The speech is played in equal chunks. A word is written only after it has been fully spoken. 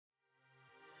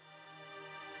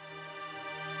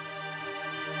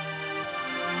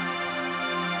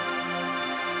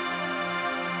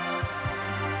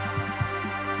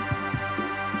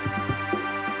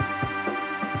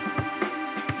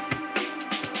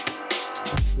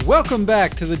Welcome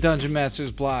back to the Dungeon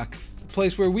Master's Block, the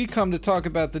place where we come to talk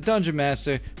about the Dungeon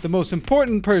Master, the most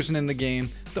important person in the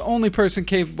game, the only person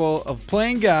capable of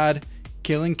playing God,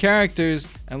 killing characters,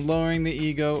 and lowering the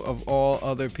ego of all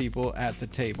other people at the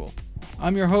table.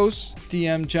 I'm your host,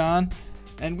 DM John,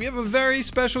 and we have a very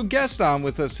special guest on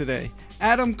with us today,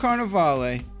 Adam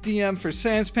Carnevale, DM for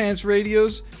Sans Pants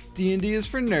Radio's D&D is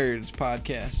for Nerds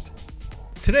podcast.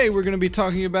 Today we're going to be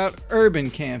talking about urban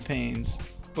campaigns.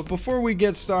 But before we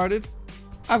get started,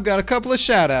 I've got a couple of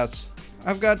shout-outs.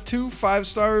 I've got 2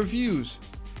 5-star reviews.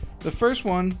 The first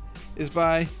one is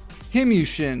by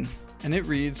Himushin, and it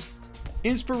reads,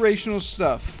 "Inspirational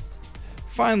stuff.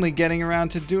 Finally getting around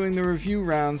to doing the review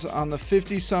rounds on the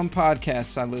 50-some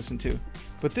podcasts I listen to.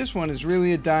 But this one is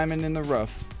really a diamond in the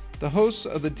rough. The hosts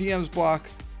of the DM's Block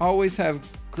always have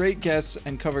great guests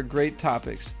and cover great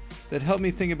topics that help me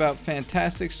think about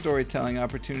fantastic storytelling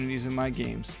opportunities in my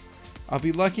games. I'll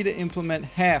be lucky to implement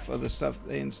half of the stuff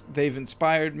they've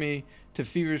inspired me to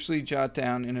feverishly jot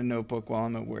down in a notebook while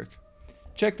I'm at work.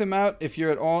 Check them out if you're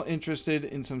at all interested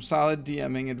in some solid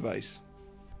DMing advice."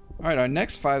 Alright, our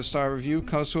next 5-star review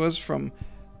comes to us from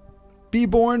Be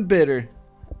Born Bitter,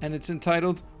 and it's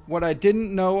entitled, "What I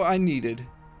Didn't Know I Needed.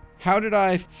 How did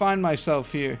I find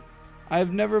myself here? I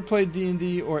have never played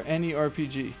D&D or any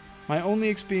RPG. My only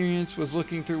experience was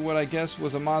looking through what I guess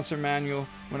was a monster manual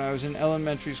when I was in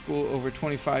elementary school over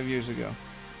 25 years ago.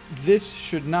 This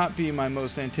should not be my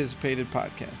most anticipated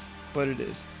podcast, but it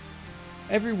is.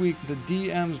 Every week, the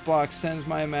DM's Block sends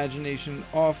my imagination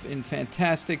off in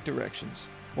fantastic directions.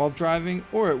 While driving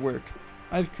or at work,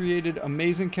 I've created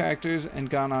amazing characters and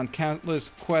gone on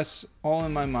countless quests all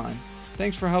in my mind.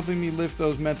 Thanks for helping me lift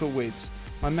those mental weights.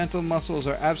 My mental muscles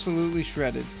are absolutely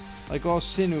shredded, like all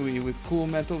sinewy with cool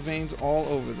mental veins all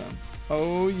over them.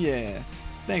 Oh yeah.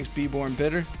 Thanks, Be-Born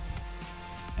Bitter."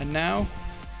 And now,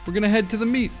 we're gonna head to the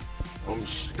meat. I'm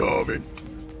starving.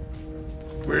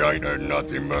 We ain't had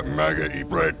nothing but maggoty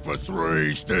bread for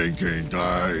 3 stinking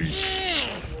days.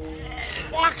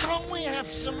 Why can't we have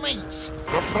some meat?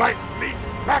 The flat meat's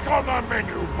back on the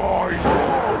menu, boys.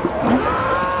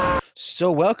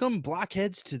 So welcome,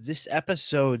 Blockheads, to this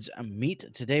episode's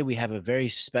Meet. Today we have a very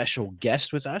special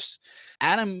guest with us,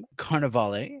 Adam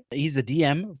Carnevale. He's the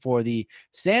DM for the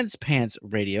Sans Pants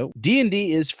Radio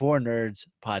D&D is for Nerds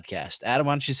podcast. Adam,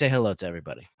 why don't you say hello to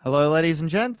everybody? Hello, ladies and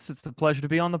gents. It's a pleasure to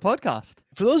be on the podcast.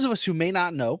 For those of us who may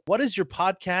not know, what is your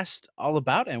podcast all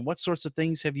about, and what sorts of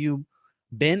things have you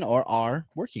been or are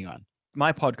working on?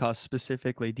 My podcast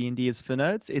specifically, D&D is for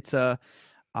Nerds. It's a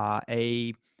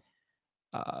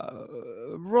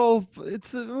role.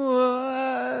 It's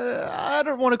I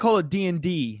don't want to call it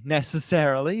D&D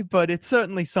necessarily, but it's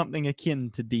certainly something akin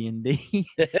to D&D.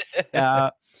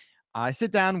 I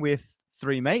sit down with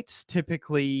 3 mates,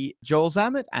 typically Joel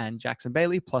Zammett and Jackson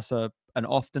Bailey, plus an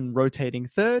often rotating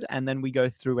third, and then we go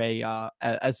through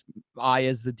as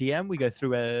the DM, we go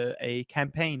through a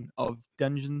campaign of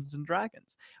Dungeons and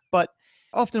Dragons, but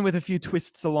often with a few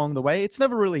twists along the way. It's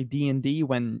never really D&D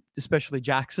when especially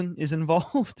Jackson is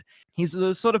involved. He's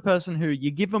the sort of person who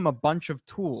you give him a bunch of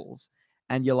tools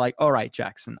and you're like, all right,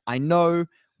 Jackson, I know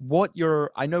what you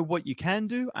can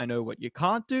do. I know what you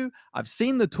can't do. I've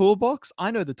seen the toolbox.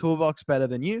 I know the toolbox better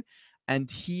than you.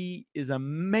 And he is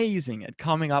amazing at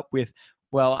coming up with,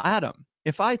 well, Adam,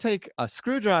 if I take a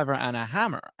screwdriver and a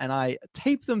hammer and I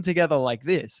tape them together like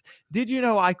this, did you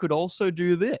know I could also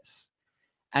do this?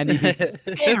 And it is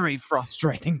very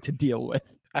frustrating to deal with.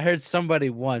 I heard somebody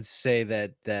once say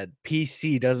that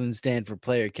PC doesn't stand for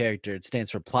player character, it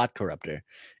stands for plot corrupter.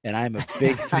 And I'm a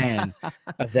big fan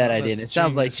of that idea. And it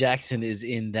sounds like Jackson is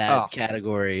in that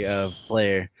category of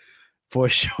player for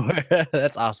sure.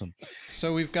 That's awesome.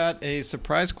 So we've got a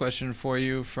surprise question for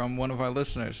you from one of our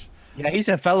listeners. Yeah, he's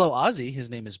a fellow Aussie. His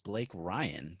name is Blake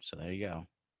Ryan. So there you go.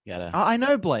 I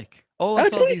know Blake. All us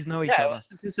Aussies know each other.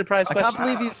 It's a surprise question.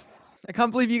 I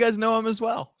can't believe you guys know him as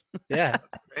well. Yeah.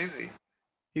 Crazy.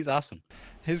 He's awesome.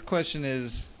 His question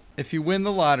is, if you win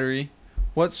the lottery,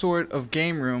 what sort of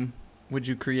game room would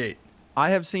you create?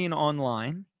 I have seen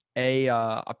online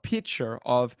a picture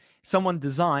of someone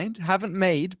haven't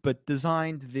made, but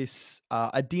designed this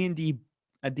a D&D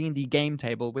game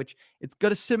table, which it's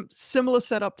got a similar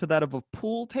setup to that of a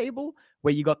pool table,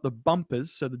 where you got the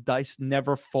bumpers so the dice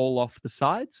never fall off the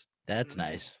sides. That's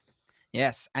nice.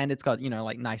 Yes, and it's got,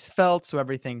 like nice felt, so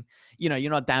everything,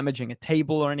 you're not damaging a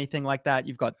table or anything like that.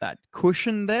 You've got that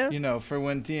cushion there. For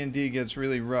when D&D gets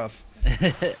really rough.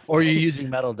 Or you're using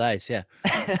metal dice, yeah.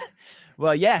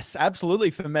 Well, yes, absolutely,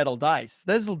 for metal dice.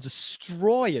 This'll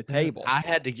destroy a table. I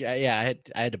had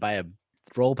to buy a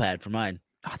roll pad for mine.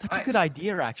 Oh, that's a good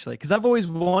idea, actually, because I've always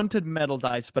wanted metal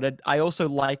dice, but I also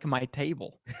like my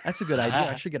table. That's a good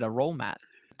idea. I should get a roll mat.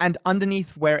 And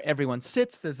underneath where everyone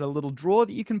sits, there's a little drawer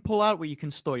that you can pull out where you can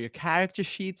store your character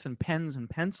sheets and pens and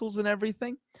pencils and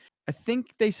everything. I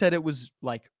think they said it was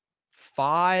like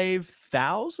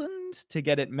 5,000 to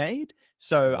get it made.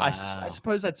 So I Wow.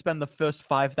 suppose I'd spend the first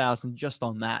 5,000 just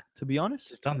on that, to be honest.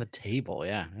 Just on the table.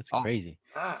 Yeah, that's Oh, crazy.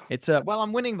 It's well,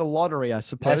 I'm winning the lottery, I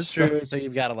suppose. That's true. So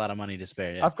you've got a lot of money to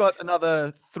spare. Yeah. I've got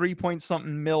another 3 point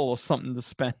something mil or something to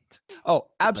spend. Oh,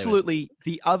 absolutely.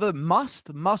 The other must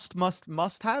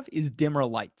have is dimmer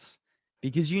lights,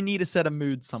 because you need a set of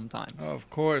moods sometimes. Oh, of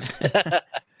course.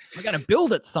 We're gonna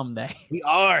build it someday. We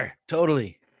are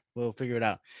totally. We'll figure it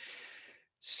out.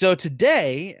 So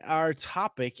today, our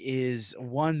topic is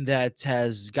one that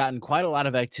has gotten quite a lot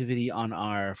of activity on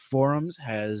our forums,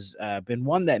 has been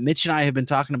one that Mitch and I have been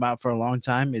talking about for a long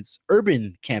time. It's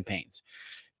urban campaigns.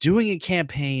 Doing a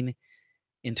campaign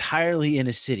entirely in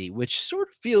a city, which sort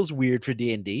of feels weird for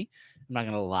D&D. I'm not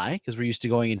going to lie, because we're used to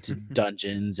going into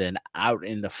dungeons and out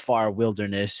in the far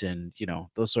wilderness and,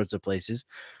 those sorts of places.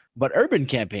 But urban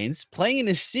campaigns, playing in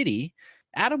a city,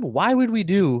 Adam, why would we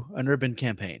do an urban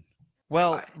campaign?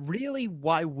 Well, really,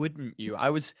 why wouldn't you? I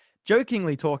was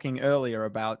jokingly talking earlier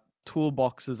about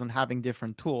toolboxes and having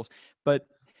different tools, but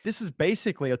this is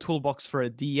basically a toolbox for a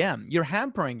DM. You're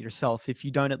hampering yourself if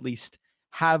you don't at least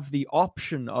have the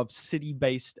option of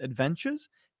city-based adventures,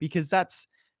 because that's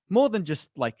more than just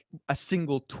like a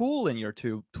single tool in your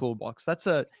toolbox. That's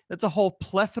a whole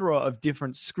plethora of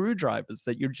different screwdrivers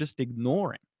that you're just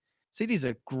ignoring. Cities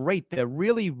are great. They're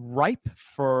really ripe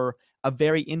for a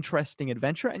very interesting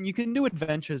adventure, and you can do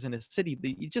adventures in a city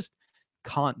that you just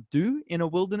can't do in a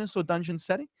wilderness or dungeon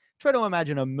setting. Try to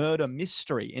imagine a murder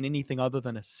mystery in anything other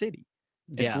than a city.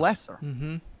 It's lesser.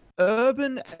 Mm-hmm.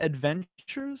 Urban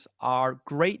adventures are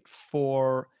great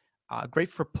for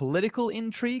political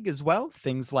intrigue as well.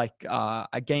 Things like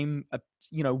a game,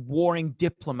 warring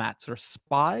diplomats or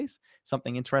spies,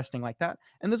 something interesting like that.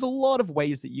 And there's a lot of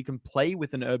ways that you can play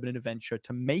with an urban adventure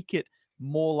to make it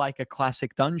more like a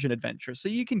classic dungeon adventure. So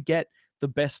you can get the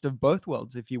best of both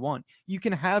worlds if you want. You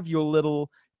can have your little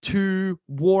two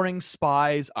warring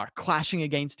spies are clashing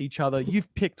against each other.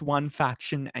 You've picked one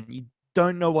faction and you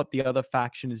don't know what the other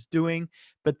faction is doing.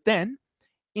 But then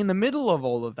in the middle of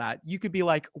all of that, you could be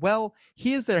like, well,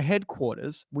 here's their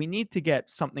headquarters. We need to get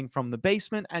something from the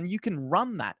basement, and you can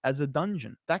run that as a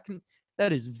dungeon. That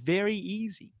is very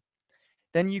easy.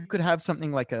 Then you could have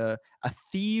something like a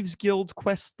thieves guild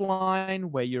quest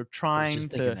line where you're trying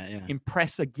to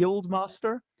impress a guild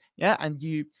master. Yeah, and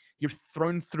you're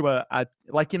thrown through a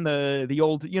like in the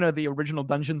old, the original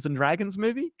Dungeons and Dragons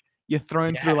movie. You're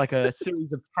thrown through like a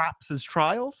series of traps as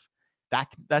trials.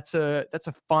 That's a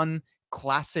fun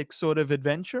classic sort of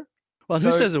adventure. Well,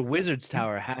 who says a wizard's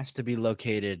tower has to be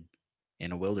located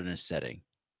in a wilderness setting?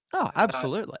 Oh,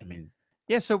 absolutely. I mean,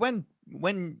 yeah. So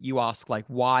when you ask like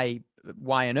why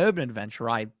an urban adventure,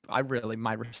 I really,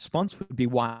 my response would be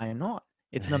why not?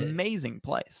 It's an amazing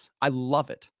place. I love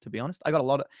it, to be honest. I got a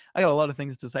lot of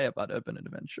things to say about urban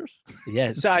adventures.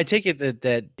 Yeah. So I take it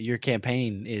that your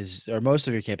campaign or most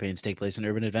of your campaigns take place in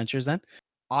urban adventures then?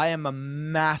 I am a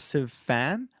massive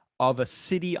fan of A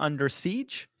City Under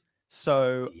Siege.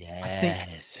 So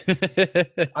yes. I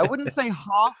think I wouldn't say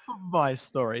half of my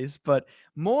stories, but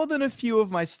more than a few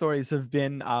of my stories have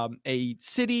been a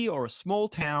city or a small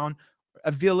town,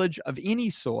 a village of any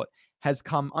sort has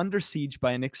come under siege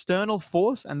by an external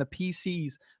force, and the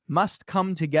PCs must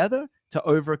come together to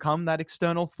overcome that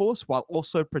external force while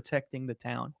also protecting the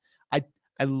town. I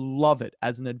love it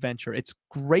as an adventure. It's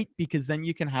great because then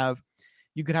you could have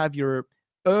your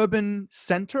urban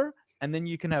center, and then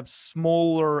you can have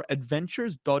smaller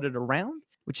adventures dotted around,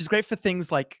 which is great for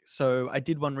things like, so I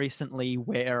did one recently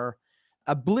where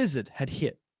a blizzard had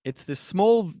hit. It's this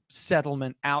small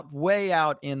settlement way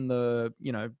out in the,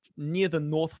 near the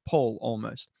North Pole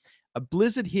almost. A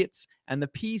blizzard hits and the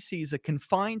PCs are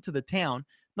confined to the town,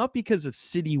 not because of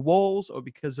city walls or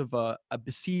because of a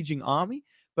besieging army,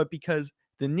 but because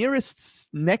the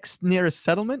next nearest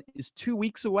settlement is 2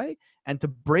 weeks away, and to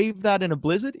brave that in a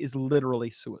blizzard is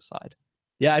literally suicide.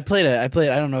 Yeah, I played. I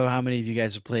don't know how many of you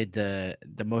guys have played the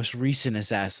most recent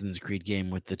Assassin's Creed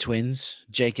game with the twins,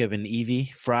 Jacob and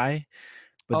Evie Fry,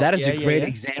 but that is a great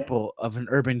example of an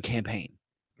urban campaign.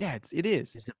 Yeah, it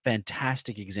is. It's a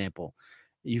fantastic example.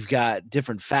 You've got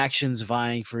different factions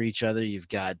vying for each other. You've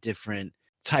got different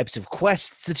types of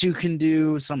quests that you can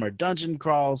do. Some are dungeon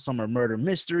crawls, some are murder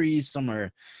mysteries, some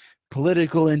are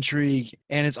political intrigue,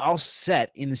 and it's all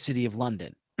set in the city of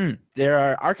London. There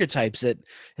are archetypes that,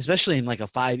 especially in like a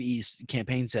 5e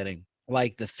campaign setting,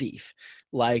 like the thief,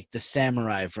 like the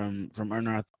samurai from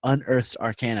Unearthed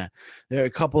Arcana. There are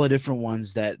a couple of different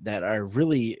ones that are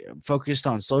really focused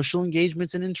on social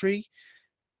engagements and intrigue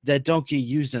that don't get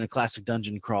used in a classic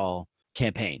dungeon crawl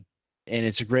campaign. And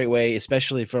it's a great way,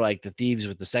 especially for like the thieves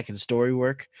with the second story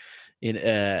work, in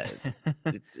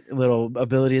little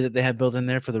ability that they have built in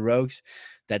there for the rogues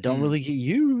that don't really get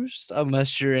used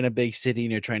unless you're in a big city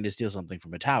and you're trying to steal something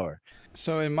from a tower.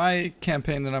 So in my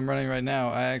campaign that I'm running right now,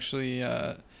 I actually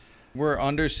we're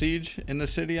under siege in the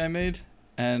city I made,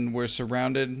 and we're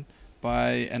surrounded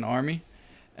by an army,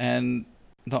 and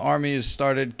the army has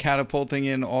started catapulting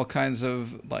in all kinds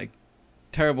of like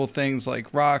terrible things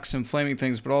like rocks and flaming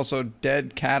things, but also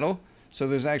dead cattle. So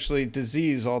there's actually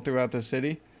disease all throughout the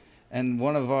city, and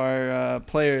one of our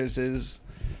players is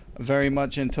very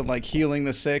much into like healing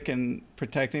the sick and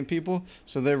protecting people.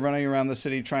 So they're running around the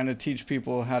city trying to teach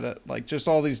people how to, like, just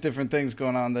all these different things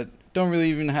going on that don't really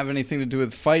even have anything to do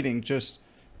with fighting, just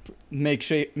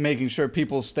making sure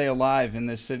people stay alive in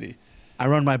this city. I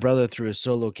run my brother through a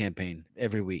solo campaign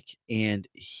every week, and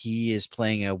he is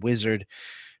playing a wizard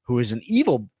who is an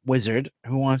evil wizard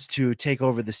who wants to take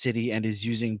over the city and is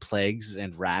using plagues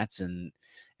and rats and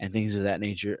things of that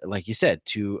nature, like you said,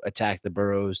 to attack the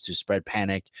boroughs, to spread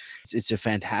panic. It's a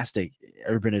fantastic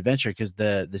urban adventure because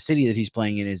the city that he's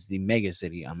playing in is the mega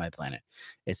city on my planet.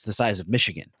 It's the size of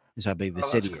Michigan is how big the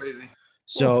city is.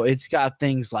 So it's got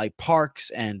things like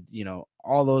parks and, you know,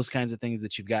 all those kinds of things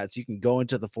that you've got. So you can go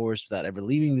into the forest without ever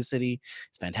leaving the city.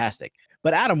 It's fantastic.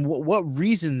 But Adam, what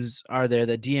reasons are there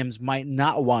that DMs might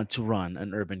not want to run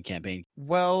an urban campaign?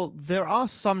 Well, there are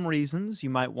some reasons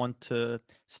you might want to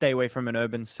stay away from an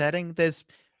urban setting. There's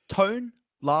tone,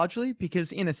 largely,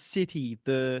 because in a city,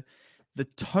 the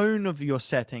tone of your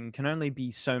setting can only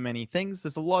be so many things.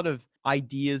 There's a lot of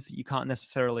ideas that you can't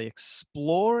necessarily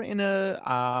explore in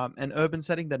an urban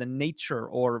setting that a nature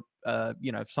or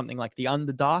something like the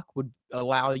Underdark would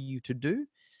allow you to do.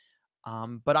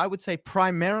 But I would say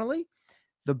primarily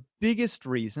the biggest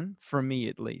reason, for me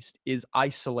at least, is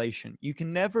isolation. You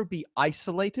can never be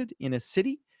isolated in a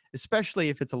city, especially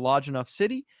if it's a large enough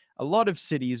city. A lot of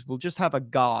cities will just have a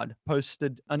guard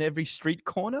posted on every street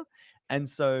corner. And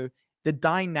so the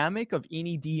dynamic of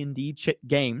any D&D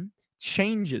game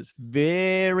changes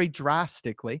very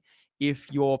drastically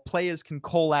if your players can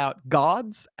call out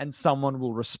guards and someone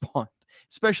will respond,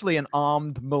 especially an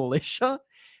armed militia.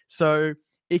 So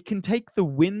it can take the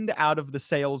wind out of the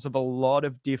sails of a lot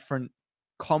of different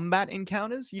combat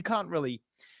encounters. You can't really,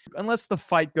 unless the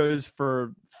fight goes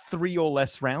for 3 or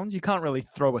less rounds, you can't really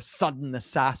throw a sudden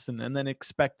assassin and then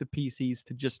expect the PCs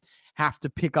to just have to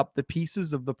pick up the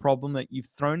pieces of the problem that you've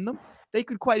thrown them. They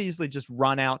could quite easily just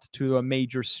run out to a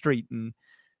major street and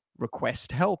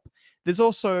request help. There's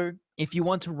also, if you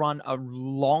want to run a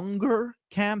longer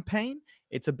campaign,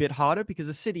 it's a bit harder because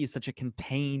a city is such a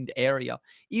contained area.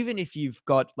 Even if you've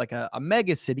got like a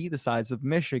mega city the size of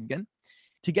Michigan,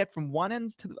 to get from one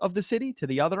end of the city to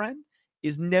the other end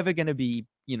is never going to be,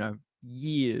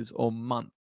 years or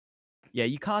months. Yeah,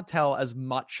 you can't tell as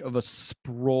much of a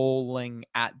sprawling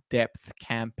at-depth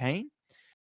campaign.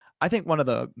 I think one of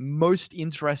the most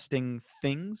interesting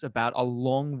things about a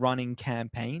long-running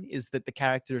campaign is that the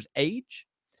characters age.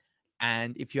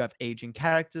 And if you have aging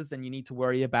characters, then you need to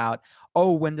worry about,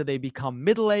 when do they become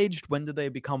middle-aged? When do they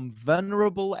become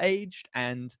vulnerable-aged?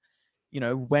 And,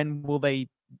 when will they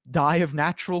die of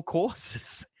natural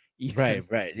causes? Right.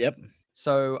 Yep.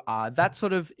 So that's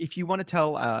sort of, if you want to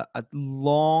tell a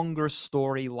longer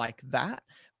story like that,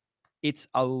 it's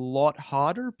a lot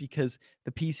harder because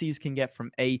the PCs can get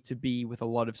from A to B with a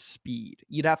lot of speed.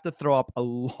 You'd have to throw up a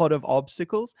lot of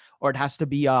obstacles, or it has to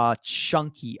be a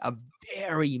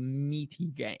very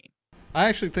meaty game. I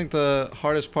actually think the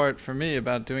hardest part for me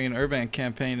about doing an urban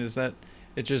campaign is that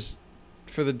it just,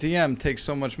 for the DM, takes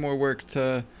so much more work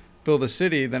to build a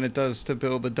city than it does to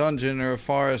build a dungeon or a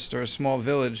forest or a small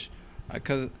village.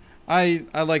 Because I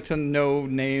like to know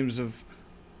names of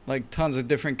like tons of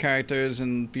different characters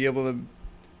and be able to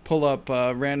pull up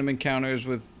random encounters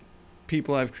with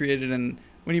people I've created. And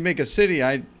when you make a city,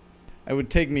 I would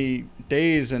take me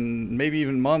days and maybe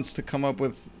even months to come up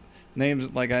with names.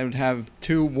 Like I would have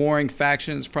 2 warring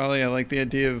factions probably. I like the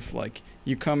idea of like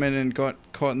you come in and got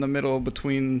caught in the middle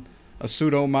between a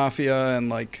pseudo mafia and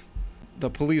like the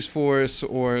police force,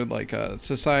 or like a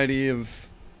society of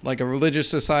like a religious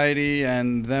society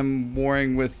and them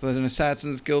warring with an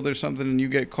assassin's guild or something, and you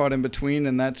get caught in between,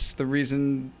 and that's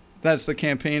the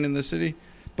campaign in the city.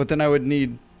 But then I would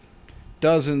need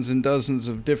dozens and dozens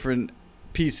of different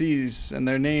PCs and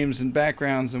their names and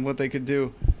backgrounds and what they could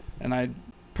do. And I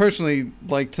personally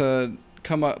like to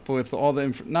come up with all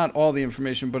the not all the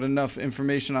information, but enough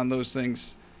information on those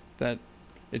things that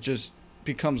it just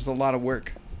becomes a lot of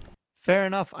work. Fair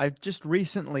enough. I just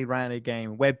recently ran a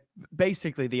game where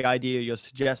basically the idea you're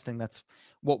suggesting, that's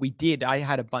what we did. I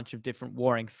had a bunch of different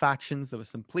warring factions. There were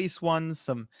some police ones,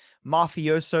 some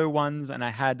mafioso ones, and I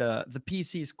had the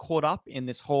PCs caught up in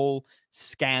this whole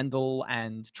scandal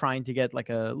and trying to get like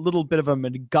a little bit of a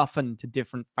MacGuffin to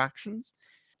different factions.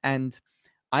 And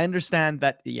I understand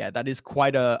that, yeah, that is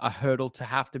quite a hurdle to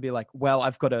have to be like, well,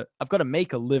 I've got to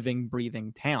make a living,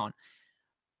 breathing town.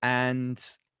 And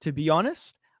to be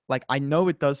honest, like, I know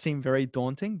it does seem very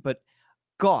daunting, but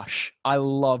gosh, I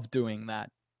love doing that.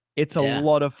 It's a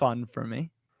lot of fun for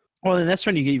me. Well, and that's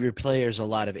when you give your players a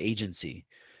lot of agency.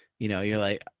 You know, you're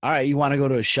like, all right, you want to go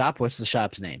to a shop? What's the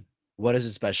shop's name? What does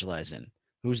it specialize in?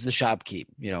 Who's the shopkeep?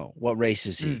 You know, what race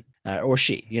is he or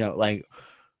she? You know, like,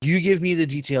 you give me the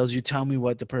details, you tell me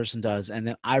what the person does, and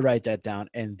then I write that down,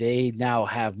 and they now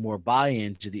have more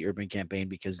buy-in to the urban campaign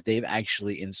because they've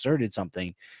actually inserted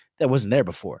something that wasn't there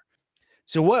before.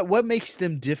 So what makes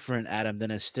them different, Adam,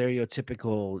 than a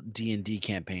stereotypical D&D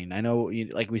campaign? I know,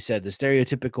 like we said, the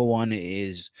stereotypical one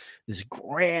is this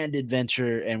grand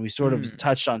adventure, and we sort of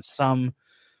touched on some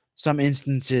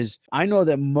instances. I know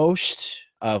that most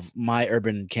of my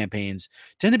urban campaigns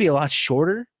tend to be a lot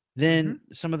shorter than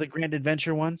some of the grand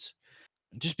adventure ones,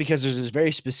 just because there's this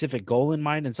very specific goal in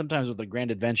mind. And sometimes with the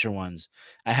grand adventure ones,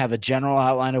 I have a general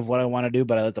outline of what I want to do,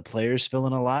 but I let the players fill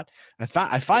in a lot. I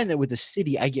find that with the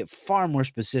city, I get far more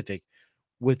specific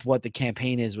with what the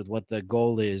campaign is, with what the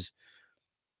goal is.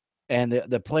 And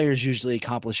the players usually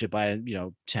accomplish it by,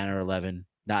 10 or 11,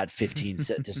 not 15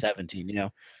 to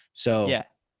 17, So yeah.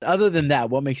 Other than that,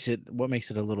 what makes it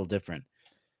a little different?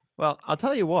 Well, I'll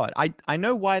tell you what, I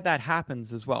know why that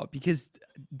happens as well, because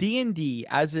D&D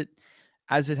as it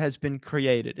has been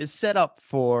created is set up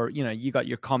for, you got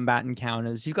your combat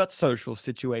encounters, you got social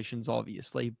situations,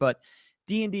 obviously, but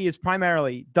D&D is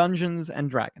primarily Dungeons and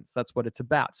Dragons. That's what it's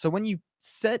about. So when you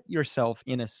set yourself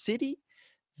in a city,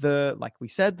 like we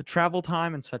said, the travel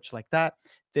time and such like that,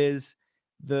 there's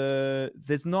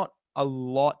not a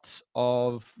lot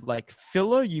of like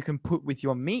filler you can put with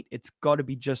your meat. It's got to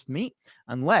be just meat,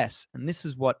 unless, and this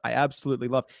is what I absolutely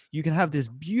love, you can have this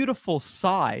beautiful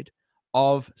side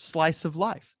of slice of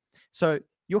life. So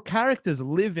your characters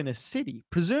live in a city.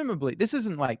 Presumably, this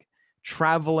isn't like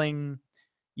traveling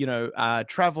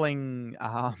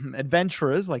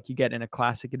adventurers like you get in a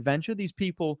classic adventure. These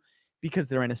people, because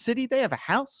they're in a city, they have a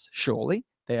house, surely.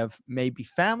 They have maybe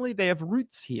family, they have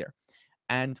roots here.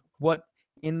 And what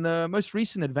in the most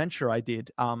recent adventure I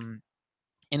did, in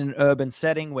an urban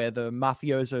setting where the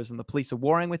mafiosos and the police are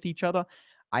warring with each other,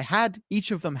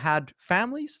 each of them had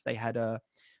families. They had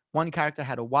one character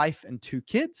had a wife and 2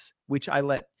 kids, which I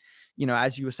let,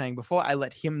 as you were saying before, I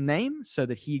let him name so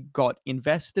that he got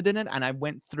invested in it. And I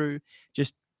went through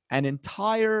just an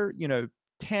entire,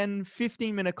 10,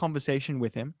 15-minute conversation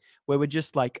with him where we're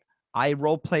just like, I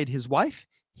role-played his wife.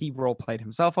 He role-played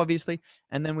himself, obviously.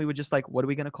 And then we were just like, what are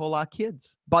we going to call our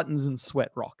kids? Buttons and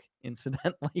Sweat Rock,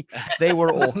 incidentally. They were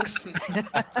orcs.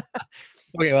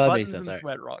 Okay, well, that Buttons makes sense. and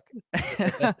Sweat Rock.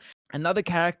 Another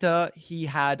character, he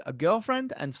had a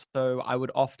girlfriend. And so I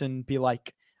would often be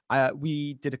like,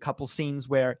 we did a couple scenes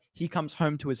where he comes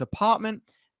home to his apartment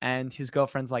and his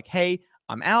girlfriend's like, hey,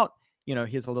 I'm out.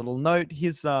 Here's a little note.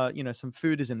 Here's, some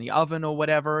food is in the oven or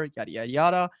whatever, yada, yada,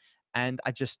 yada. And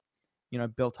I just,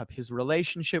 built up his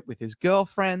relationship with his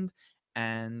girlfriend.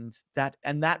 And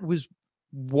that was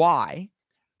why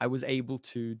I was able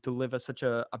to deliver such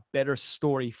a better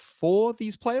story for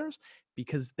these players,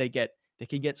 because they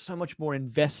can get so much more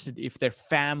invested if they're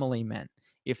family men,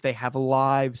 if they have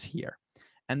lives here.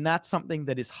 And that's something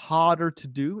that is harder to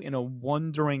do in a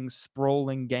wandering,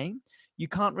 sprawling game. You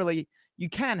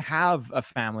can have a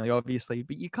family, obviously,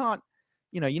 but you can't,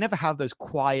 you never have those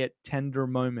quiet, tender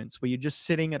moments where you're just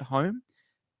sitting at home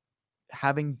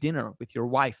having dinner with your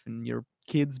wife and your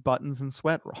kids, Buttons and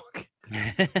Sweat Rock.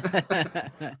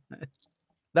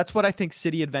 That's what I think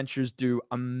City Adventures do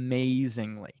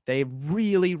amazingly. They're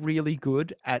really, really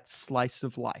good at slice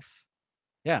of life.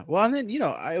 Yeah, well, and then,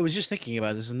 I was just thinking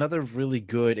about this. Another really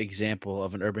good example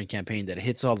of an urban campaign that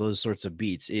hits all those sorts of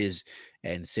beats is,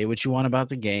 and say what you want about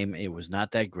the game, it was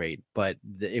not that great, but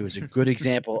it was a good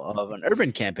example of an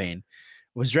urban campaign,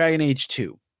 was Dragon Age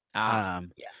 2. Yes.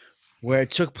 Where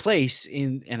it took place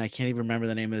and I can't even remember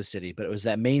the name of the city, but it was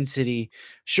that main city.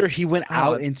 Sure, he went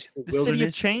out into the wilderness. City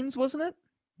of Chains, wasn't it?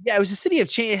 Yeah, it was a city of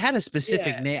Chains. It had a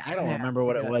specific name. I don't remember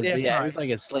what it was, but it was like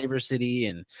a slaver city,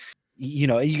 and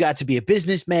you got to be a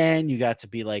businessman. You got to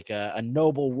be like a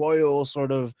noble royal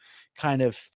sort of,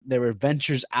 there were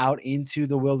ventures out into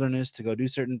the wilderness to go do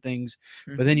certain things,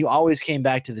 but Mhm. then you always came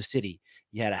back to the city.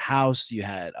 You had a house, you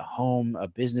had a home, a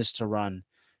business to run,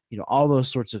 all those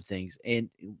sorts of things. And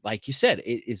like you said,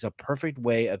 it is a perfect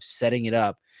way of setting it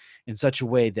up in such a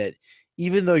way that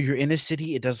even though you're in a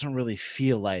city, it doesn't really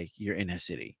feel like you're in a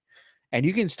city. And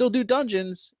you can still do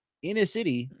dungeons in a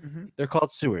city. Mhm. They're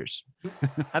called sewers.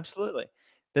 Absolutely.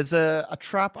 There's a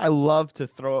trap I love to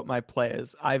throw at my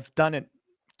players. I've done it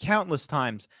countless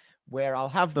times where I'll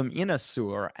have them in a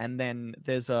sewer, and then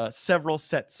there's several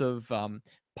sets of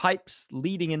pipes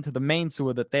leading into the main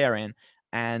sewer that they're in.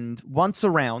 And once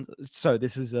around, so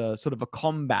this is a sort of a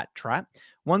combat trap.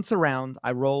 Once around,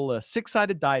 I roll a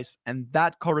 6-sided dice, and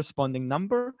that corresponding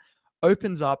number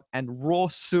opens up, and raw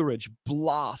sewage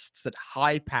blasts at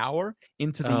high power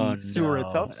into the Oh sewer no.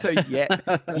 itself. So yeah,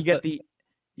 you get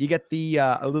the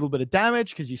a little bit of damage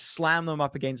because you slam them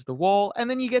up against the wall, and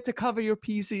then you get to cover your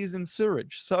PCs in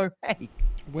sewage. So hey,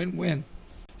 Win-win.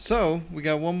 So, we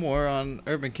got one more on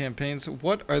urban campaigns.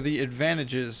 What are the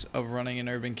advantages of running an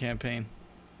urban campaign?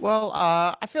 well,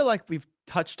 I feel like we've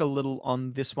touched a little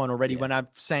on this one already Yeah. when I'm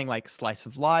saying like slice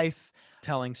of life,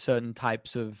 telling certain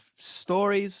types of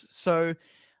stories. So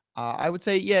I would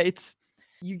say, yeah,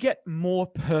 you get more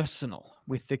personal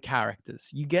with the characters.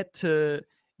 You get to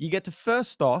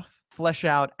first off flesh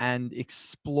out and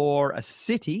explore a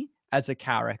city as a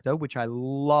character, which I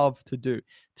love to do.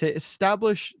 To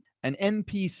establish an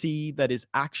NPC that is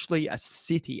actually a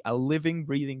city, a living,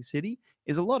 breathing city,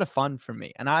 is a lot of fun for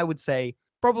me. And I would say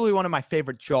probably one of my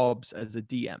favorite jobs as a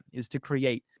DM is to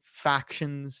create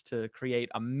factions, to create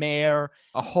a mayor,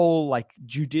 a whole like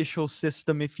judicial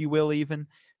system, if you will, even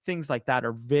things like that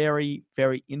are very,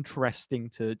 very interesting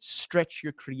to stretch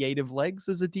your creative legs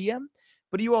as a DM.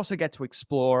 But you also get to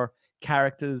explore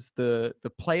characters, the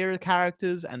player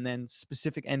characters, and then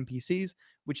specific NPCs,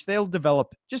 which they'll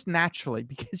develop just naturally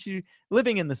because you're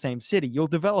living in the same city. You'll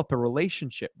develop a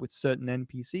relationship with certain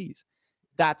NPCs.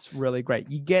 That's really great.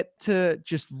 You get to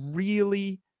just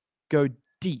really go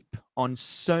deep on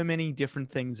so many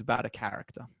different things about a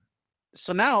character.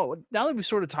 So now that we've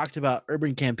sort of talked about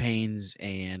urban campaigns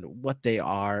and what they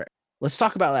are, let's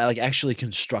talk about like actually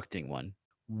constructing one.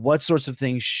 What sorts of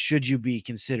things should you be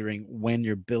considering when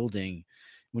you're building,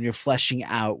 when you're fleshing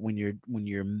out, when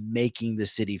you're making the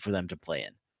city for them to play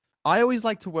in? I always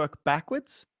like to work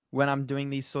backwards when I'm doing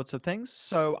these sorts of things.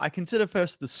 So I consider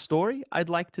first the story I'd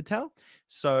like to tell.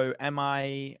 So am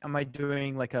I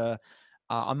doing like a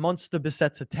monster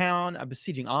besets a town, a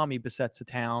besieging army besets a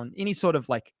town, any sort of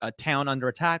like a town under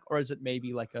attack, or is it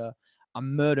maybe like a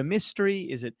murder mystery?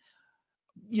 Is it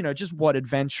just what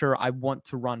adventure I want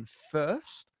to run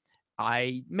first?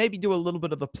 I maybe do a little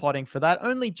bit of the plotting for that,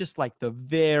 only just like the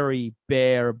very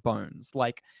bare bones,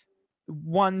 like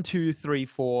 1, 2, 3,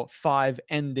 4, 5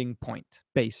 ending point,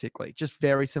 basically. Just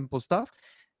very simple stuff.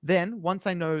 Then once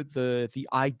I know the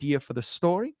idea for the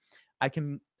story, I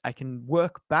can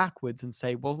work backwards and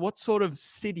say, well, what sort of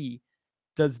city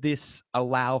does this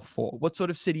allow for? What sort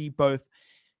of city both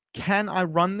can I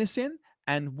run this in,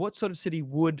 and what sort of city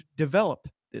would develop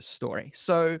this story?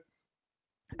 So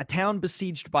a town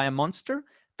besieged by a monster,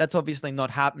 that's obviously not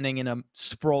happening in a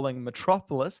sprawling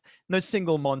metropolis. No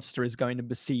single monster is going to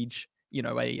besiege,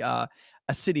 a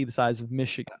city the size of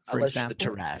Michigan, for Unless you're the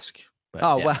example. Tarrasque. But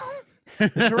Oh yeah. well,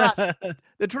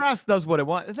 the Tarrasque does what it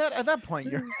wants. At that point,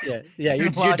 you're yeah, you're you're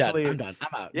done. largely- I'm done.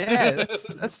 I'm out. yeah,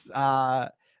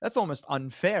 that's almost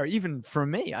unfair, even for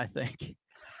me, I think.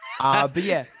 But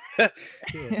yeah,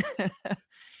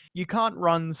 you can't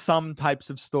run some types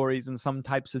of stories in some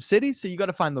types of cities, so you got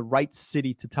to find the right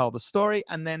city to tell the story.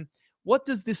 And then what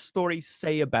does this story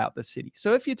say about the city?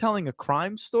 So if you're telling a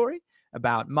crime story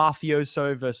about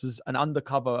mafioso versus an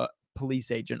undercover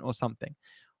police agent or something,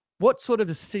 what sort of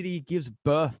a city gives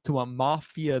birth to a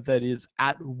mafia that is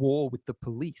at war with the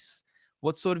police?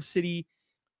 What sort of city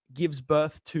gives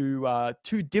birth to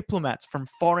two diplomats from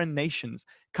foreign nations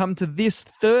come to this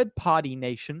third party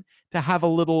nation to have a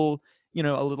little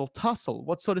tussle?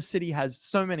 What sort of city has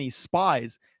so many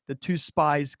spies that two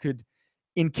spies could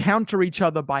encounter each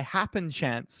other by happen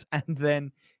chance and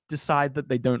then decide that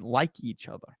they don't like each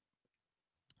other?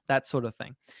 That sort of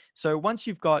thing. So once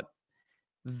you've got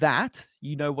that,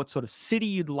 you know what sort of city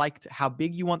you'd like to, how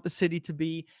big you want the city to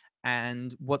be,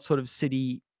 and what sort of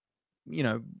city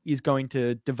is going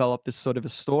to develop this sort of a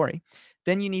story.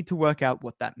 Then you need to work out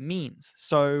what that means.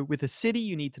 So with a city,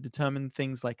 you need to determine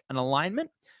things like an alignment.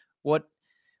 What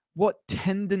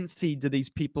tendency do these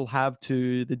people have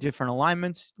to the different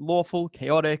alignments? Lawful,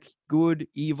 chaotic, good,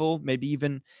 evil, maybe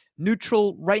even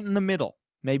neutral, right in the middle.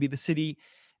 Maybe the city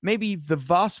maybe the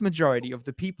vast majority of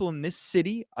the people in this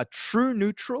city are true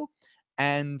neutral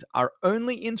and are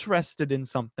only interested in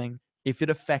something if it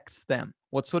affects them.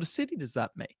 What sort of city does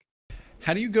that make?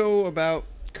 How do you go about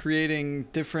creating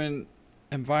different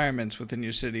environments within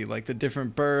your city, like the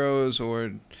different boroughs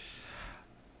or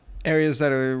areas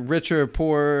that are richer,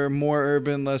 poorer, more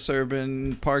urban, less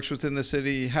urban, parks within the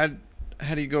city? How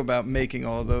do you go about making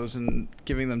all of those and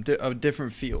giving them a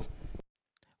different feel?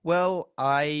 Well,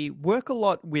 I work a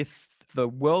lot with the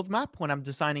world map when I'm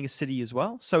designing a city as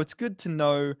well. So it's good to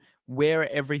know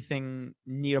where everything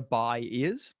nearby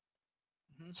is.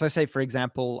 So, say, for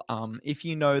example, if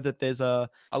you know that there's a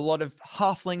lot of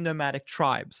halfling nomadic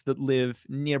tribes that live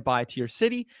nearby to your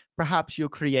city, perhaps you'll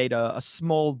create a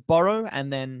small borough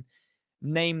and then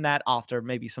name that after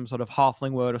maybe some sort of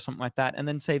halfling word or something like that. And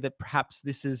then say that perhaps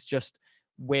this is just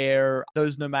where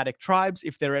those nomadic tribes,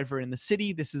 if they're ever in the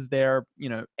city, this is their,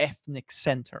 ethnic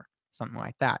center, something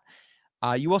like that.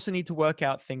 You also need to work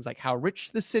out things like how rich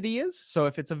the city is. So,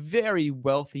 if it's a very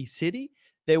wealthy city,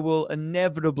 there will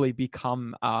inevitably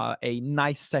become a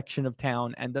nice section of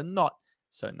town and a not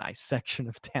so nice section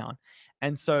of town.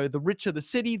 And so the richer the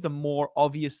city, the more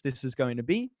obvious this is going to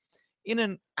be. In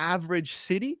an average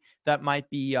city, that might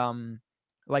be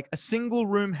like a single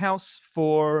room house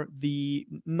for the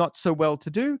not so well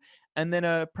to do, and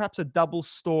then perhaps a double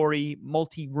story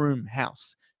multi-room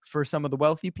house for some of the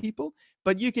wealthy people.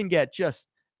 But you can get just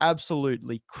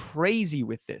absolutely crazy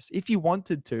with this if you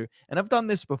wanted to. And I've done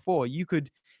this before. You could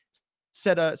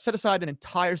set aside an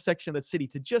entire section of the city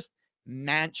to just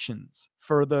mansions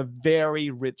for the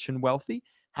very rich and wealthy.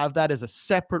 Have that as a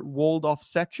separate walled off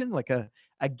section, like a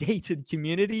gated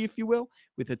community, if you will,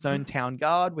 with its own town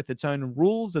guard, with its own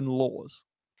rules and laws.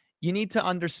 You need to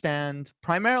understand,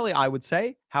 primarily, I would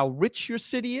say, how rich your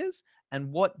city is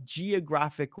and what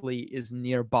geographically is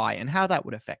nearby and how that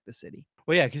would affect the city.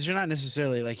 Well, yeah, because you're not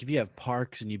necessarily like if you have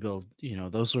parks and you build,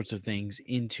 those sorts of things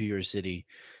into your city,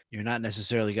 you're not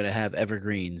necessarily going to have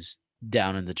evergreens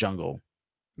down in the jungle.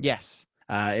 Yes.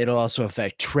 It'll also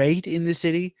affect trade in the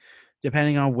city,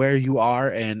 depending on where you are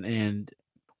and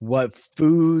what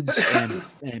foods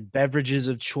and beverages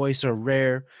of choice are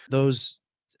rare. Those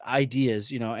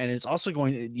ideas, and it's also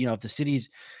going to, if the city's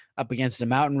up against a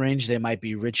mountain range, they might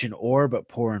be rich in ore but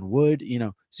poor in wood,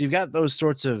 So you've got those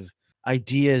sorts of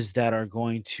ideas that are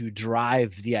going to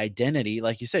drive the identity.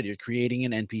 Like you said, you're creating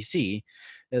an NPC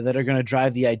that are going to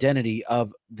drive the identity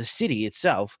of the city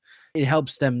itself. It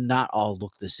helps them not all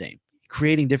look the same.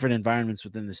 Creating different environments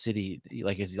within the city,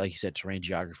 like you said, terrain,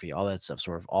 geography, all that stuff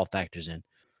sort of all factors in.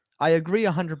 I agree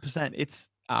 100%.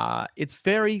 It's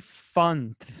very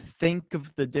fun to think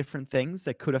of the different things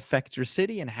that could affect your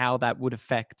city and how that would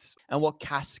affect and what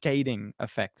cascading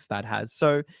effects that has.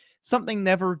 So something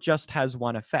never just has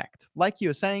one effect. Like you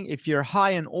were saying, if you're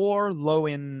high in ore, low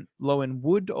in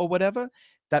wood or whatever,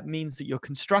 that means that you're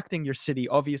constructing your city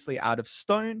obviously out of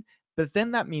stone. But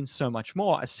then that means so much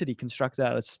more. A city constructed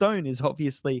out of stone is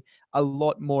obviously a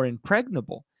lot more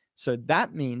impregnable. So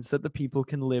that means that the people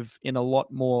can live in a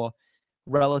lot more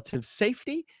relative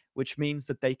safety, which means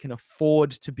that they can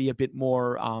afford to be a bit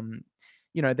more,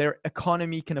 their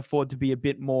economy can afford to be a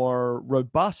bit more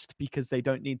robust because they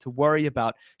don't need to worry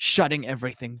about shutting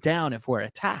everything down if we're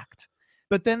attacked.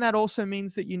 But then that also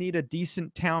means that you need a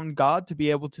decent town guard to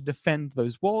be able to defend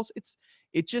those walls.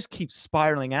 It just keeps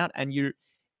spiraling out, and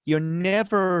you're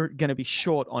never going to be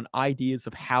short on ideas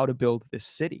of how to build this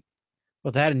city.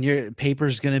 Well, that and your paper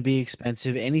is going to be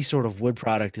expensive. Any sort of wood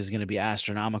product is going to be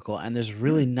astronomical, and there's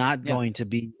really not going to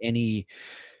be any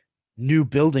new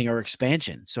building or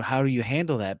expansion. So how do you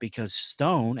handle that? Because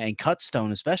stone, and cut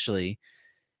stone especially,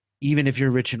 even if you're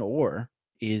rich in ore,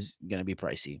 is going to be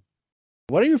pricey.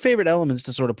 What are your favorite elements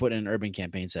to sort of put in an urban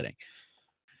campaign setting?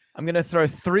 I'm going to throw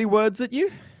 3 words at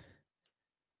you.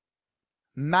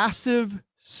 Massive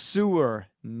sewer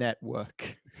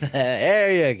network.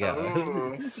 There you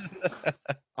go.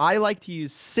 I like to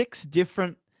use 6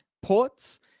 different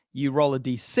ports. You roll a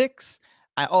d6.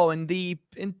 And the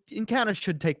encounter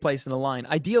should take place in a line.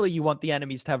 Ideally, you want the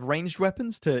enemies to have ranged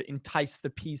weapons to entice the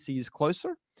PCs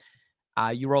closer.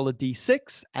 You roll a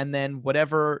d6, and then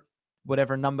whatever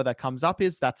number that comes up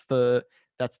is that's the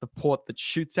port that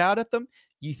shoots out at them.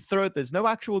 You throw it. There's no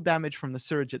actual damage from the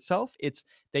sewage itself.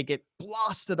 They get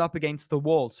blasted up against the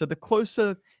wall. So the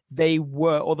closer they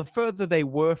were, or the further they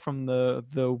were from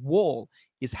the wall,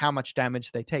 is how much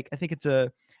damage they take. I think it's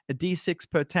a d6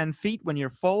 per 10 feet when you're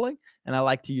falling, and I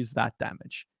like to use that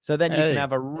damage. So then you can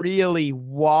have a really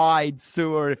wide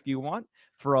sewer if you want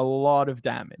for a lot of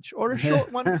damage, or a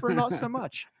short one for not so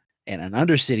much. And an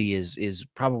undercity is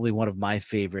probably one of my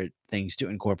favorite things to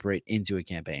incorporate into a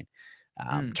campaign.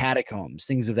 Mm. catacombs,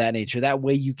 things of that nature. That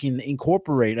way you can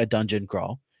incorporate a dungeon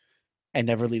crawl and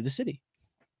never leave the city.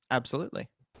 Absolutely.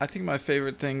 I think my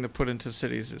favorite thing to put into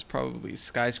cities is probably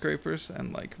skyscrapers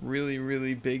and like really,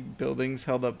 really big buildings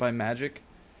held up by magic,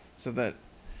 so that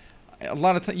a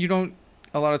lot of you don't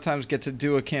a lot of times get to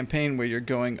do a campaign where you're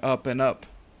going up and up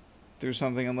through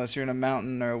something unless you're in a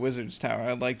mountain or a wizard's tower.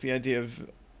 I like the idea of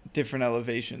different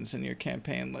elevations in your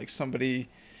campaign. Like somebody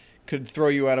could throw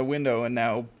you out a window, and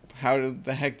now how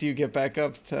the heck do you get back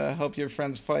up to help your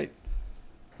friends fight?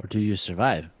 Or do you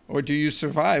survive? Or do you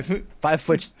survive? 5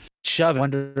 foot shove one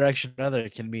direction or another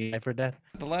can be life or death.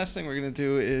 The last thing we're going to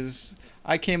do is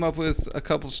I came up with a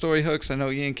couple story hooks. I know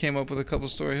Ian came up with a couple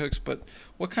story hooks, but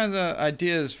what kind of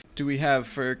ideas do we have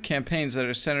for campaigns that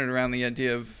are centered around the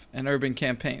idea of an urban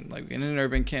campaign? Like in an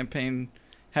urban campaign,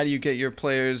 how do you get your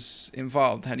players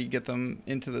involved? How do you get them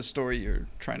into the story you're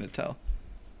trying to tell?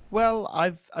 Well,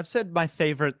 I've said my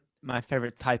favorite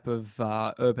type of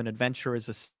urban adventure is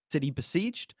a city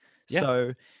besieged. Yeah.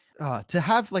 So to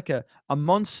have like a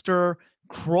monster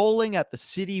crawling at the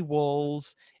city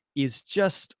walls is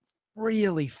just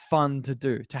really fun to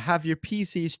do. To have your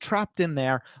PCs trapped in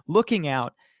there, looking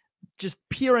out, just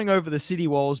peering over the city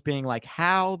walls, being like,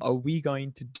 how are we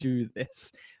going to do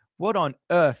this? What on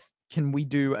earth can we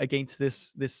do against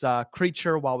this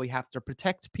creature while we have to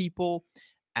protect people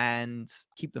and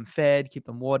keep them fed, keep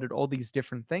them watered, all these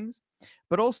different things?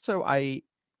 But also I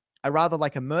rather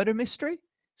like a murder mystery.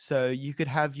 So you could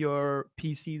have your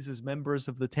PCs as members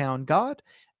of the town guard,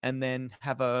 and then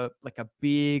have a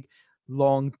big,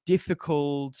 long,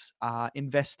 difficult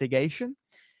investigation.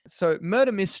 So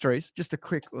murder mysteries, just a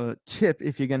quick tip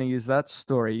if you're going to use that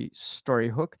story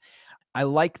hook. I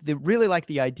really like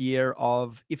the idea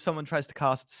of, if someone tries to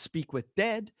cast Speak with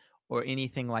Dead or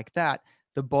anything like that,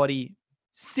 the body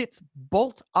sits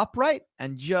bolt upright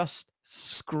and just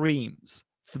screams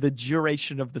for the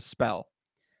duration of the spell.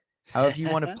 However you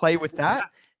want to play with that,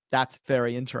 that's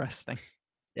very interesting.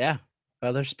 Yeah.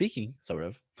 Well, they're speaking, sort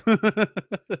of.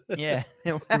 Yeah.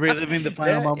 Reliving the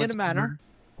final Yeah, moments. in a manner.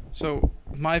 So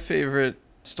my favorite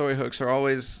story hooks are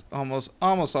always almost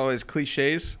always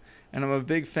cliches, and I'm a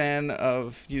big fan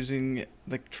of using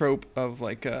the trope of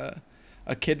like a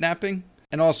kidnapping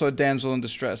and also a damsel in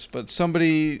distress. But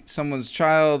someone's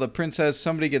child, a princess,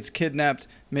 somebody gets kidnapped,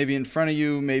 maybe in front of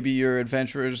you, maybe you're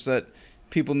adventurers that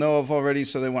people know of already,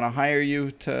 so they want to hire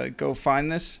you to go find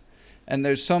this. And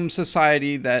there's some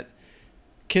society that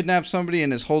kidnaps somebody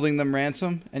and is holding them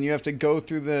ransom, and you have to go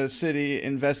through the city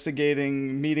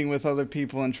investigating, meeting with other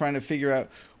people, and trying to figure out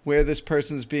where this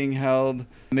person's being held.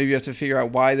 Maybe you have to figure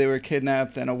out why they were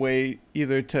kidnapped and a way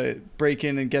either to break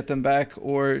in and get them back,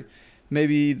 or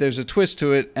maybe there's a twist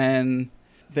to it and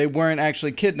they weren't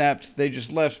actually kidnapped, they just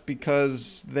left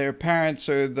because their parents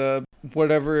or the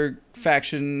whatever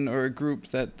faction or group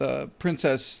that the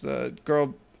princess, the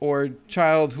girl or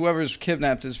child, whoever's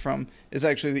kidnapped is from, is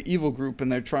actually the evil group,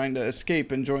 and they're trying to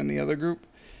escape and join the other group.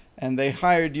 And they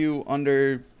hired you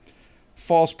under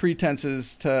false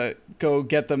pretenses to go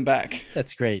get them back.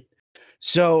 That's great.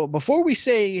 So before we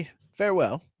say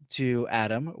farewell to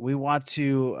Adam, we want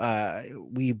to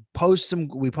we posed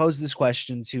this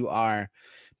question to our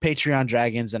Patreon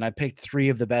dragons, and I picked 3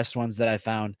 of the best ones that I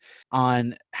found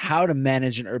on how to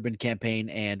manage an urban campaign.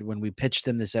 And when we pitched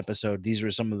them this episode, these were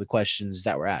some of the questions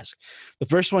that were asked. The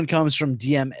first one comes from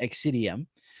DM Exidium,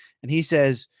 and he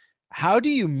says, how do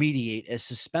you mediate a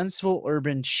suspenseful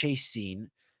urban chase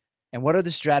scene, and what are the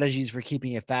strategies for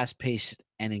keeping it fast-paced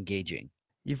and engaging?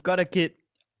 You've got to get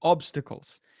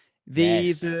obstacles.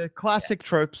 Yes. The classic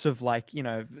tropes of, like,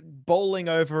 bowling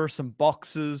over some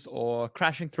boxes or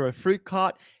crashing through a fruit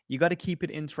cart. You got to keep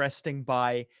it interesting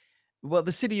by, well,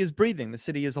 the city is breathing, the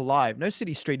city is alive. No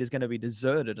city street is going to be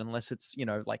deserted unless it's,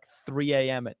 like 3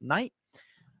 a.m. at night.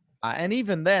 And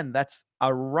even then, that's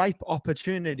a ripe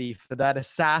opportunity for that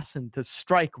assassin to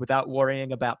strike without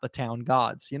worrying about the town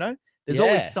guards, There's Yeah.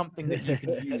 always something that you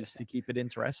can use to keep it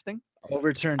interesting.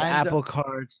 Overturned And, apple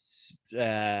carts,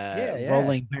 yeah.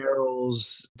 rolling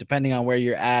barrels, depending on where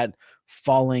you're at,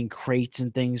 falling crates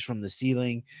and things from the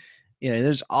ceiling.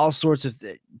 There's all sorts of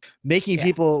making Yeah.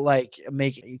 people like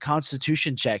make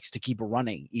constitution checks to keep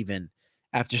running even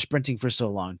after sprinting for so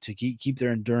long, to keep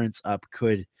their endurance up,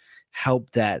 could help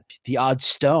that. The odd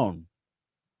stone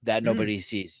that nobody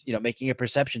sees, making a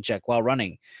perception check while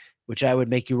running, which I would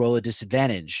make you roll a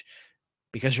disadvantage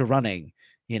because you're running,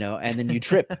 and then you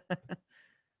trip.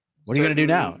 What are you going to do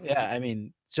now? Yeah, I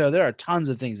mean, so there are tons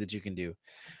of things that you can do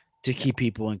to keep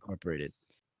people incorporated.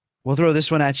 We'll throw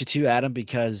this one at you too, Adam,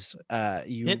 because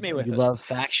you Hit me with it. love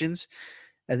factions.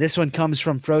 This one comes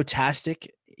from Frotastic.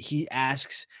 he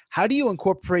asks, how do you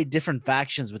incorporate different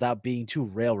factions without being too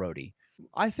railroady?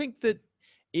 I think that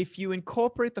if you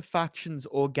incorporate the factions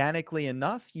organically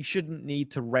enough, you shouldn't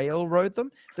need to railroad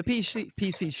them. The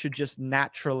PCs should just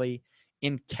naturally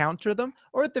encounter them,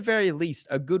 or at the very least,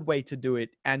 a good way to do it.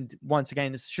 And once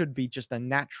again, this should be just a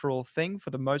natural thing for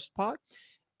the most part,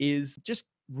 is just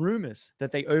rumors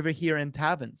that they overhear in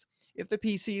taverns. If the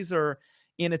PCs are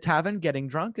in a tavern getting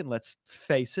drunk, and let's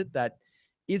face it, that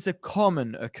is a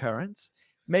common occurrence,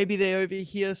 maybe they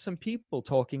overhear some people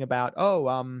talking about,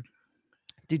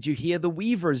 did you hear the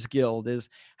Weavers Guild is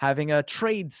having a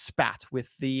trade spat with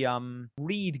the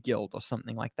Reed Guild or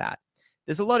something like that?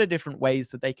 There's a lot of different ways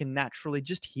that they can naturally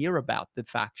just hear about the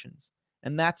factions.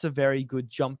 And that's a very good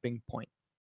jumping point.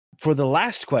 For the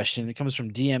last question, it comes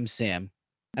from DM Sam.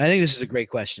 And I think this is a great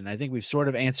question. I think we've sort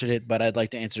of answered it, but I'd like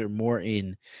to answer it more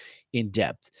in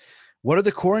depth. What are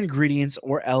the core ingredients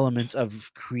or elements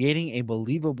of creating a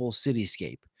believable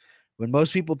cityscape? When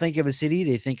most people think of a city,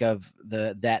 they think of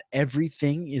that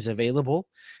everything is available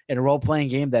in a role-playing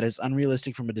game that is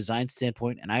unrealistic from a design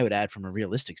standpoint, and I would add from a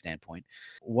realistic standpoint.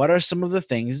 What are some of the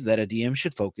things that a DM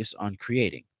should focus on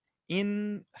creating?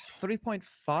 In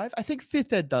 3.5, I think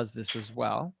 5th Ed does this as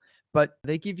well, but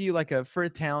they give you for a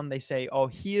town, they say, oh,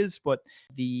 here's what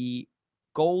the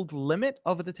gold limit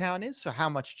of the town is. So how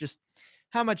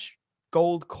much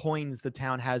gold coins the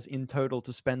town has in total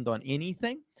to spend on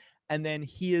anything. And then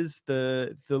here's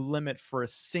the limit for a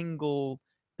single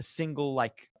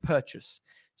purchase.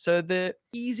 So the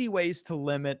easy ways to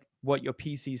limit what your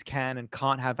PCs can and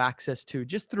can't have access to,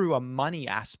 just through a money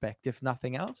aspect, if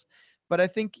nothing else. But I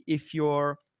think if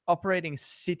you're operating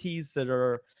cities that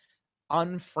are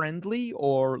unfriendly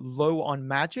or low on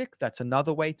magic, that's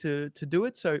another way to do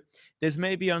it. So there's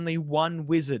maybe only one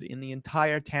wizard in the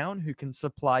entire town who can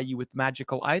supply you with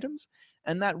magical items,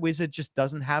 and that wizard just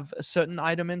doesn't have a certain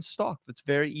item in stock. That's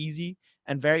very easy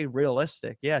and very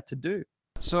realistic, to do.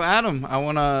 So Adam, I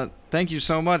want to thank you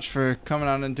so much for coming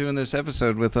on and doing this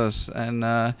episode with us.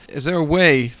 And is there a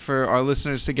way for our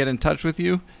listeners to get in touch with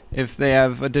you if they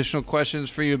have additional questions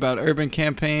for you about urban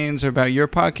campaigns or about your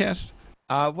podcast?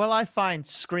 Well, I find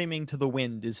screaming to the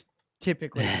wind is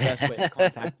typically the best way to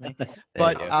contact me.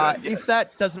 But if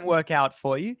that doesn't work out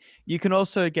for you, you can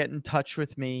also get in touch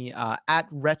with me at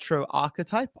Retro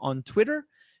Archetype on Twitter.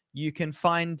 You can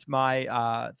find my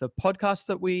the podcast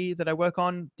that I work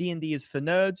on, D&D is for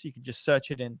Nerds. You can just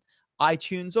search it in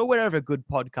iTunes or wherever good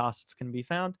podcasts can be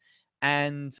found.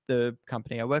 And the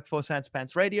company I work for, Sans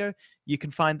Pants Radio, you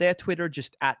can find their Twitter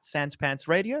just at Sans Pants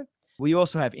Radio. We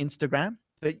also have Instagram.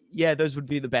 But yeah, those would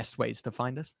be the best ways to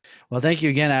find us. Well, thank you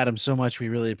again, Adam, so much. We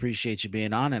really appreciate you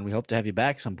being on, and we hope to have you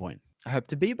back some point. I hope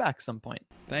to be back some point.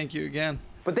 Thank you again.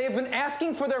 But they have been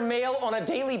asking for their mail on a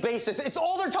daily basis. It's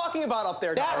all they're talking about up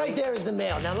there. That right there is the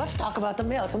mail. Now let's talk about the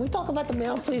mail. Can we talk about the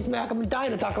mail, please, Mac? I'm dying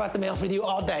to talk about the mail with you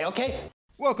all day, okay?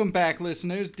 Welcome back,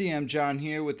 listeners. DM John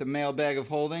here with the Mailbag of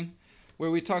Holding, where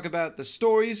we talk about the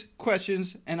stories,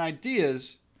 questions, and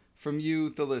ideas from you,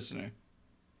 the listener.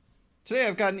 Today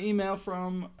I've got an email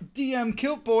from DM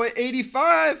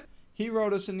Kiltboy85. He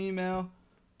wrote us an email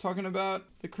talking about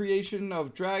the creation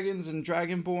of dragons and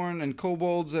dragonborn and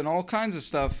kobolds and all kinds of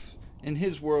stuff in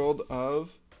his world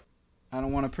of, I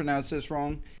don't want to pronounce this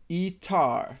wrong,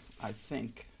 Itar, I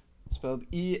think. Spelled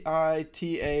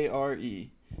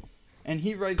E-I-T-A-R-E. And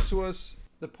he writes to us,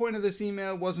 the point of this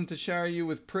email wasn't to shower you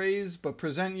with praise, but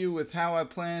present you with how I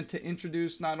plan to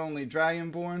introduce not only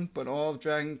dragonborn, but all of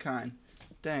dragonkind.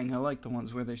 Dang, I like the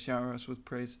ones where they shower us with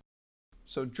praise.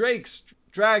 So drakes,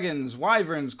 dragons,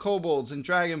 wyverns, kobolds, and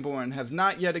dragonborn have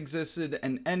not yet existed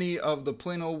in any of the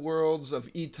plain old worlds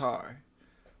of Itar.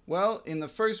 Well, in the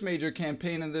first major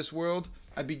campaign of this world,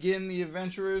 I begin the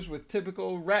adventurers with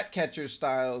typical rat-catcher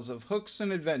styles of hooks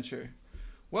and adventure.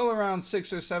 Well around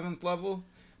 6th or 7th level,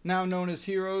 now known as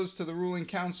heroes to the ruling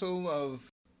council of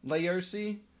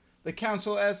Laercy, the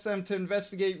council asks them to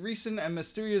investigate recent and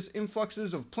mysterious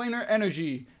influxes of planar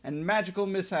energy and magical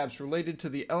mishaps related to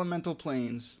the elemental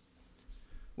planes.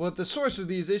 Well, at the source of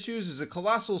these issues is a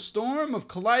colossal storm of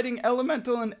colliding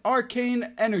elemental and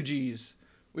arcane energies,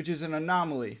 which is an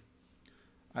anomaly.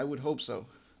 I would hope so.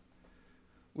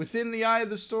 Within the eye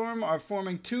of the storm are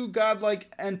forming two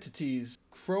godlike entities,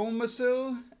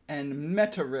 Chromasil and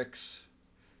Metarix,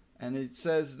 and it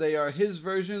says they are his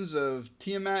versions of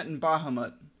Tiamat and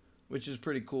Bahamut, which is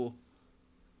pretty cool.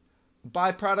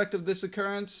 Byproduct of this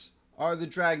occurrence are the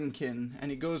Dragonkin, and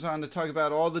he goes on to talk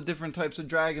about all the different types of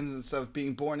dragons and stuff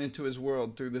being born into his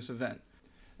world through this event.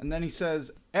 And then he says,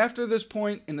 after this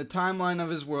point in the timeline of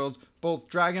his world, both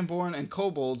Dragonborn and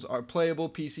Kobolds are playable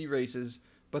PC races,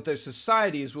 but their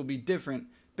societies will be different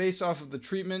based off of the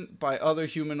treatment by other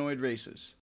humanoid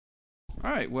races.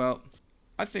 Alright, well,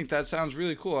 I think that sounds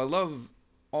really cool. I love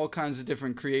all kinds of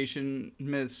different creation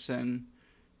myths and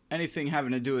anything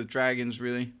having to do with dragons,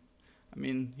 really. I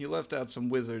mean, he left out some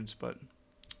wizards, but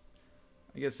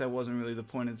I guess that wasn't really the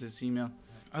point of this email.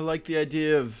 I like the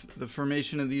idea of the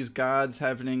formation of these gods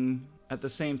happening at the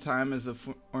same time as the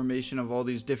formation of all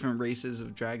these different races of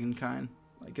dragonkind.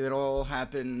 Like, it all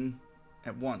happened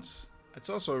at once. It's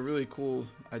also a really cool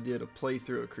idea to play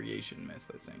through a creation myth,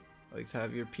 I think. Like, to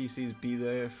have your PCs be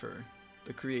there for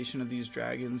the creation of these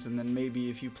dragons, and then maybe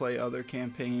if you play other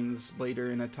campaigns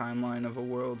later in a timeline of a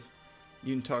world,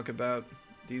 you can talk about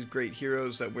these great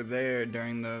heroes that were there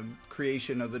during the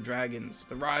creation of the dragons,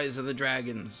 the rise of the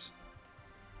dragons.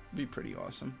 Be pretty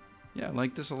awesome. Yeah, I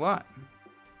like this a lot.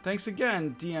 Thanks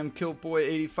again, DM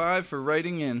Kiltboy85, for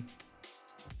writing in.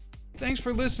 Thanks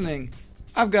for listening.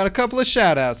 I've got a couple of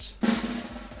shout-outs.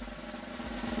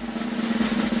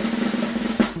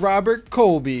 Robert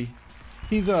Colby.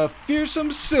 He's a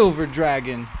fearsome silver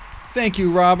dragon. Thank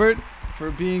you, Robert, for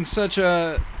being such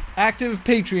a active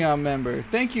Patreon member.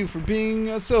 Thank you for being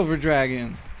a silver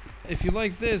dragon. If you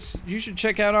like this, you should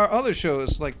check out our other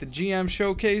shows like the GM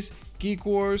Showcase, Geek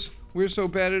Wars, We're So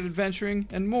Bad at Adventuring,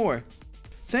 and more.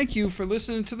 Thank you for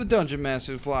listening to the Dungeon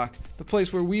Masters Block, the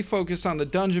place where we focus on the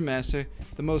Dungeon Master,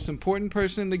 the most important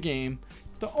person in the game,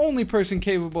 the only person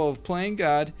capable of playing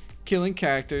God, killing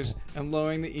characters, and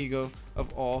lowering the ego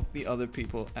of all the other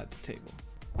people at the table.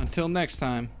 Until next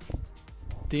time,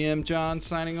 DM John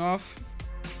signing off.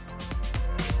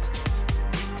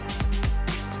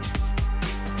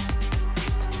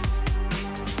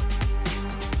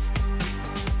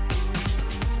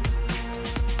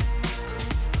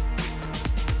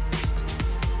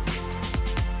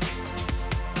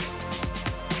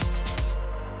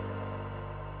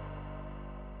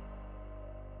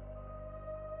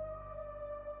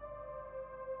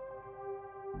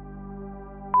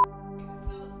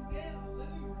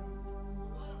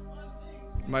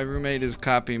 My roommate is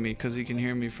copying me because he can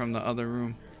hear me from the other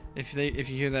room. If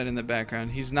you hear that in the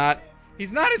background, he's not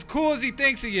as cool as he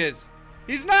thinks he is.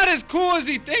 He's not as cool as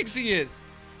he thinks he is.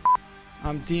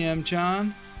 I'm DM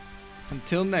John.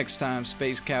 Until next time,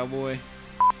 Space Cowboy.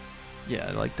 Yeah,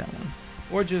 I like that one.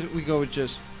 Or we go with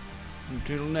just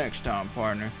until next time,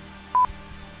 partner.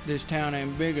 This town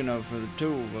ain't big enough for the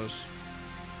two of us.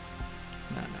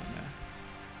 Nah.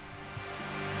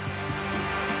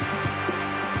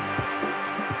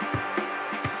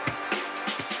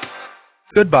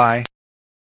 Goodbye.